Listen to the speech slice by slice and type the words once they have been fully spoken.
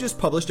Just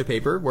published a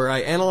paper where I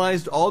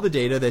analyzed all the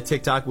data that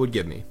TikTok would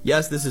give me.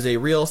 Yes, this is a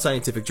real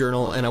scientific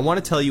journal, and I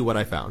want to tell you what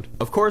I found.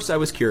 Of course, I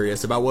was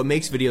curious about what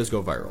makes videos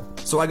go viral.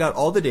 So I got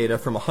all the data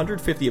from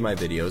 150 of my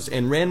videos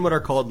and ran what are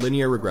called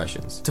linear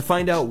regressions to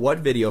find out what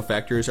video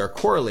factors are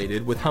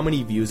correlated with how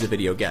many views a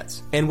video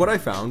gets. And what I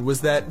found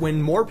was that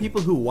when more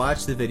people who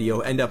watch the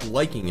video end up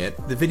liking it,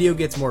 the video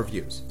gets more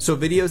views. So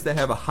videos that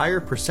have a higher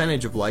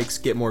percentage of likes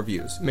get more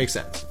views. Makes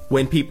sense.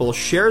 When people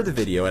share the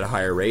video at a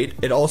higher rate,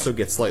 it also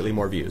gets slightly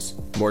more views.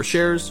 More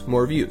shares,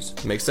 more views.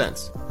 Makes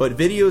sense. But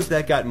videos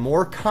that got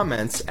more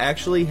comments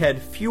actually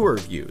had fewer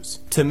views.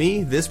 To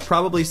me, this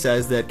probably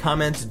says that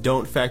comments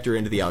don't factor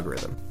into the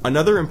algorithm.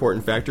 Another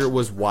important factor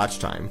was watch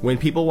time. When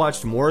people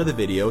watched more of the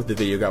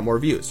video got more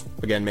views.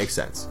 Again, makes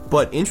sense.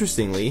 But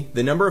interestingly,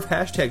 the number of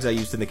hashtags I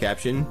used in the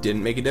caption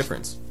didn't make a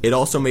difference. It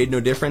also made no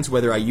difference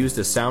whether I used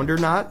a sound or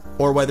not,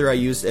 or whether I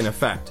used an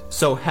effect.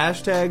 So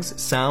hashtags,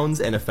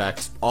 sounds, and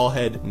effects all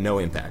had no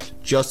impact.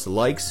 Just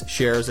likes,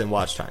 shares, and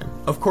watch time.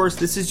 Of course,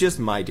 this is just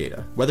my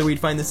data. Whether we'd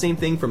find the same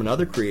thing from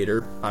another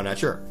creator, I'm not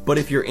sure. But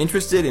if you're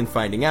interested in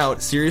finding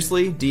out,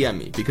 seriously, DM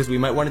me, because we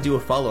might want to do a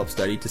follow-up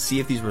study to see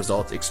if these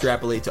results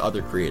extrapolate to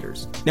other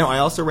creators. Now, I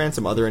also ran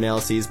some other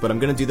analyses, but I'm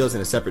going to do those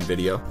in a separate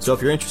video. So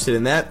if you're interested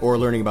in that or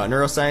learning about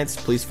neuroscience,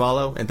 please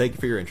follow, and thank you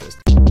for your interest.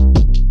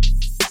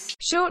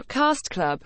 Shortcast Club.